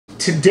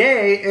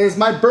Today is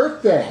my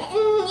birthday.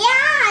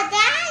 Yeah,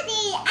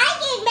 Daddy, I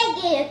can make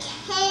you a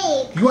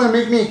cake. You want to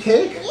make me a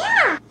cake?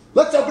 Yeah.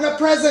 Let's open up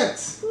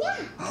presents. Yeah.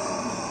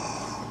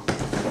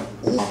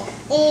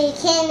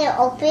 Can you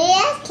open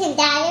it? Can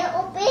Daddy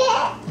open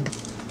it?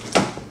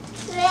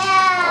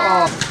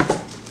 Yeah. Oh.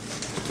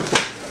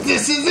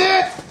 This is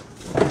it.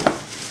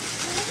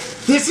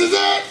 This is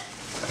it.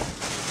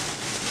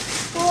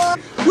 Whoa.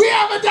 We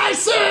have a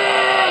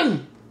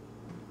Dyson.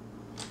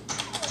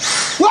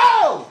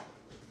 Whoa!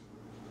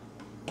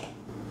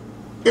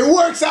 It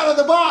works out of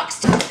the box.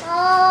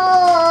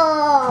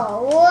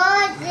 Oh,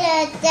 what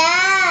is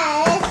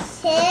that?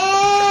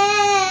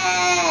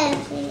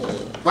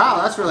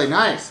 Wow, that's really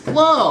nice.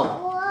 Whoa!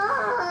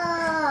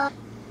 Whoa.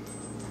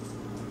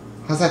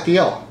 How's that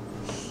feel?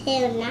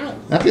 So nice.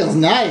 That feels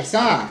nice,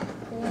 huh?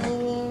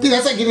 Dude,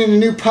 that's like getting a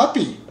new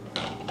puppy. I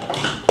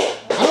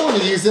don't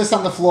want to use this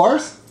on the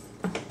floors.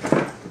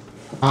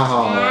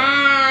 Oh.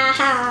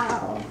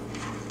 Wow.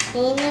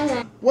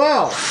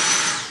 Whoa!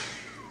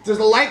 There's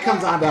a light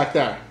comes on back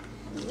there.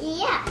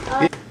 Yeah.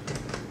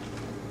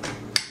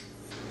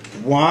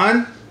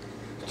 1,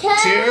 2,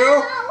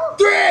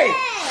 3!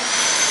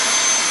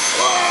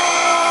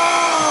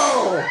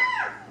 Whoa!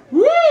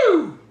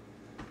 Woo!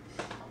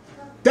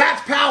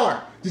 That's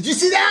power! Did you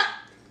see that?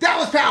 That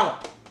was power!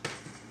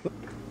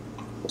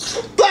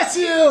 Bless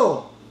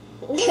you!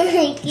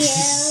 Thank you.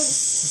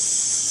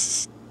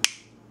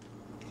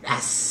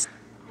 Yes!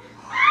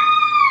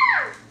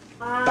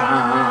 Bum,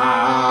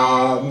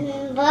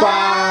 Bum,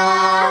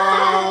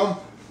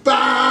 bum,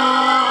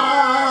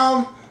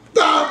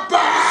 bum,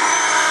 bum!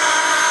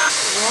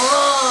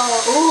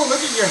 Oh, ooh,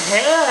 look at your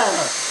hair!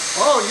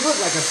 Oh, you look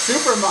like a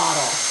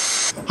supermodel!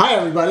 Hi,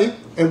 everybody,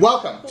 and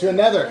welcome to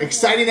another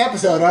exciting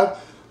episode of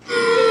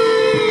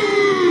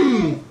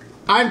Mmmm.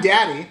 I'm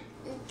Daddy.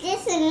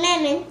 This is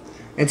Lemon.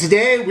 And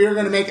today we're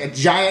going to make a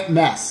giant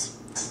mess.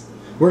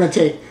 We're going to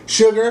take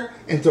sugar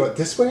and throw it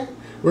this way.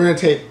 We're going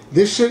to take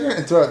this sugar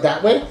and throw it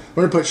that way.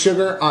 We're going to put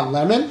sugar on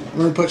Lemon.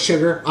 We're going to put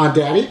sugar on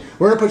Daddy.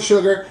 We're going to put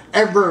sugar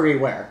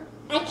everywhere.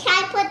 I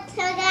can't put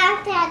sugar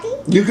on Daddy.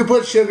 You could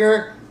put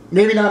sugar,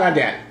 maybe not on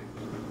Daddy.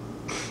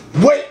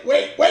 Wait.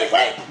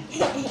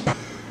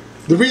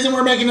 The reason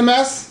we're making a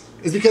mess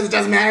is because it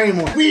doesn't matter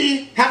anymore.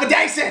 We have a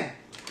Dyson.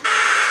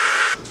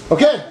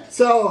 Okay,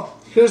 so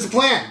here's the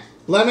plan.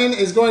 Lemon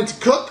is going to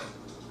cook.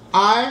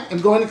 I am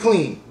going to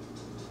clean.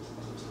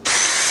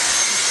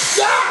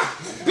 Ah!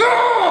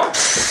 Ah!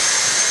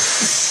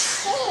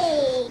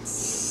 Hey.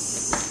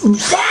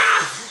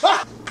 Ah!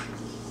 Ah!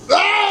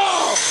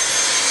 Oh!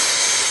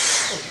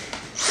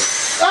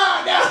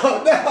 Ah, no!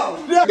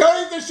 Don't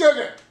eat the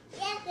sugar.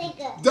 Yes, I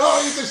go.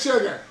 Don't eat the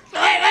sugar.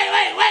 Wait!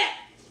 Lemon! Wait!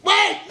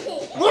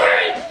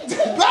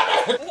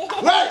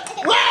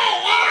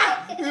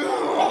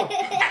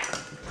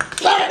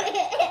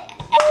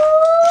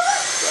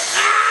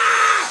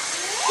 Ah!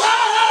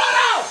 Lemon!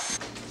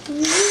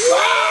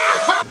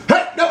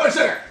 Hey, no more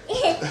sugar!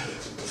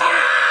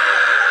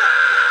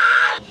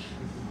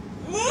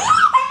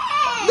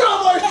 No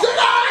more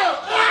sugar!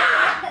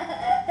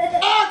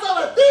 Oh, it's on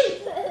my feet!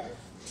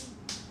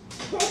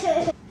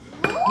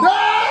 No!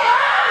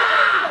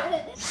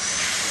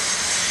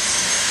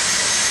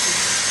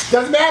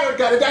 Doesn't matter,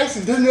 got a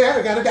Dyson. Doesn't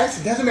matter, got a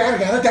Dyson. Doesn't matter,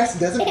 got a Dyson.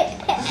 Doesn't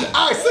matter.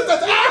 Oh, I slipped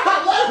that. Ah,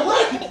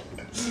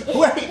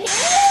 wait!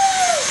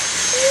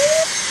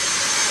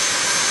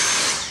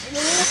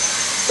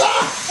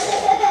 Ah!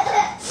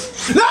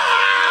 No!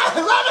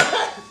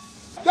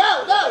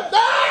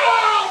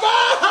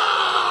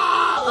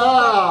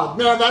 Oh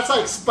man, that's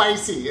like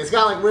spicy. It's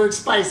got like weird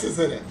spices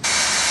in it.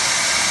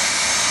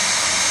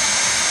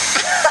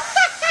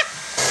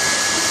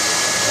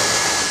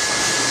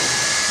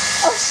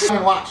 Oh shit!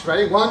 Watch,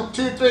 ready? 1,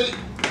 2, 3.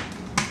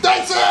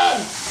 Dyson!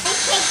 I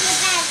take you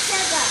back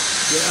sugar.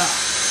 Yeah.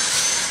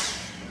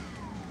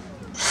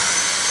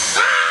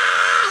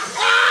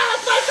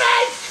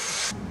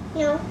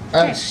 No. I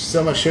have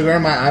so much sugar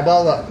in my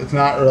eyeball that it's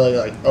not really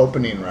like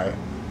opening right.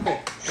 Look!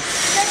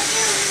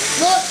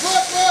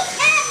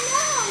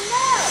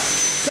 No.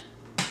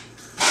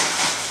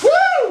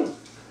 Woo!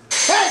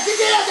 Hey, get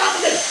your hands off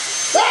of me!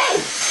 Hey!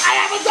 I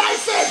have a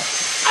Dyson!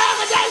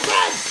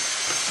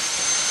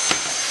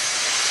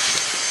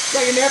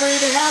 That can never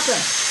even happen.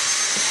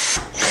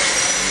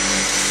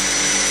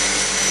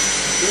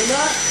 You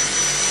not?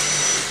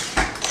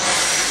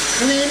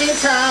 Cleaning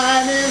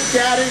time is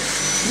Daddy.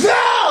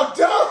 No!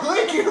 Don't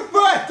lick your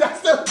foot!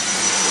 That's the...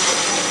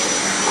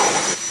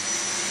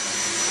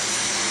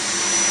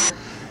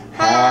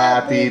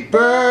 Happy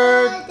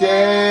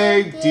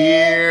birthday,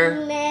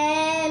 dear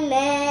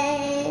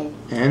Lemon.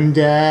 and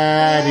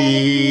Daddy.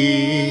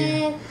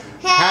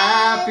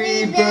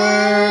 Happy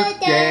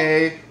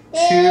birthday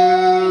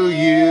to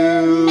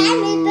you.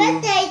 Happy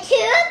birthday to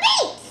the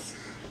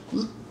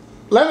beach.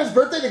 Lemon's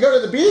birthday to go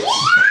to the beach? I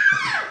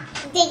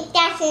think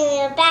that's in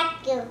the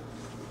bathroom.